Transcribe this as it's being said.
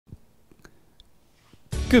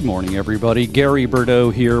Good morning, everybody. Gary Bordeaux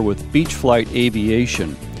here with BeachFlight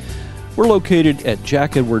Aviation. We're located at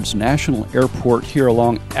Jack Edwards National Airport here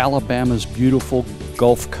along Alabama's beautiful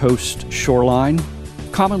Gulf Coast shoreline,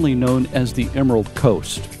 commonly known as the Emerald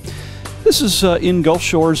Coast. This is in Gulf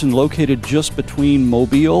Shores and located just between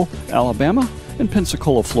Mobile, Alabama, and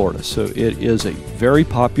Pensacola, Florida. So it is a very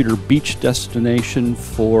popular beach destination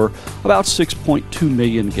for about 6.2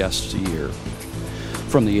 million guests a year.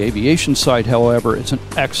 From the aviation side, however, it's an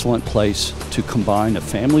excellent place to combine a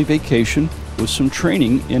family vacation with some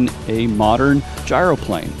training in a modern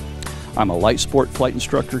gyroplane. I'm a light sport flight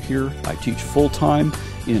instructor here. I teach full-time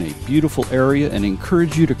in a beautiful area and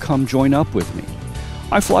encourage you to come join up with me.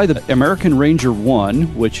 I fly the American Ranger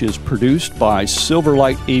 1, which is produced by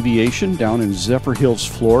Silverlight Aviation down in Zephyr Hills,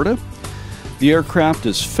 Florida. The aircraft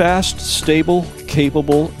is fast, stable,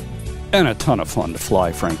 capable, and a ton of fun to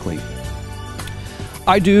fly, frankly.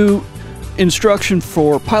 I do instruction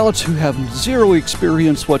for pilots who have zero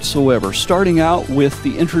experience whatsoever, starting out with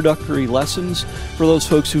the introductory lessons for those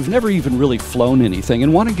folks who've never even really flown anything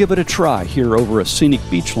and want to give it a try here over a scenic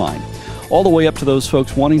beach line, all the way up to those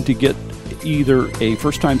folks wanting to get either a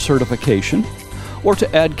first-time certification or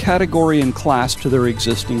to add category and class to their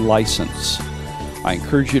existing license. I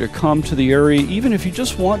encourage you to come to the area even if you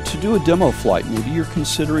just want to do a demo flight. Maybe you're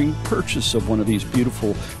considering purchase of one of these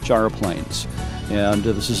beautiful gyroplanes. And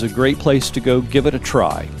this is a great place to go give it a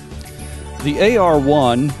try. The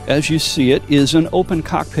AR-1, as you see it, is an open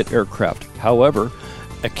cockpit aircraft. However,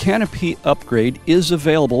 a canopy upgrade is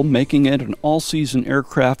available, making it an all-season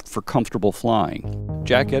aircraft for comfortable flying.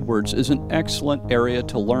 Jack Edwards is an excellent area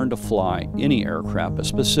to learn to fly any aircraft, but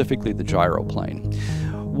specifically the gyroplane.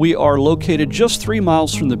 We are located just 3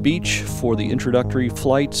 miles from the beach for the introductory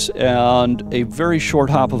flights and a very short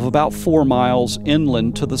hop of about 4 miles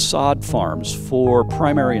inland to the sod farms for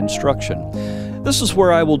primary instruction. This is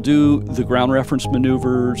where I will do the ground reference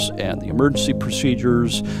maneuvers and the emergency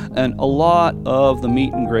procedures and a lot of the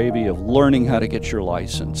meat and gravy of learning how to get your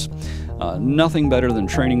license. Nothing better than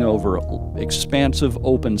training over expansive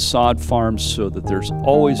open sod farms so that there's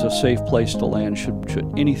always a safe place to land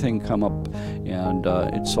should anything come up, and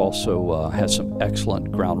it's also has some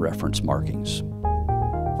excellent ground reference markings.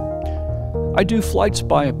 I do flights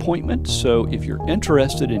by appointment, so if you're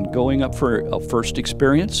interested in going up for a first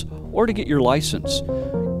experience or to get your license,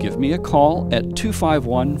 give me a call at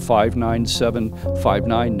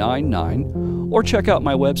 251-597-5999 or check out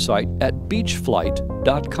my website at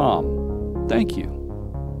beachflight.com. Thank you.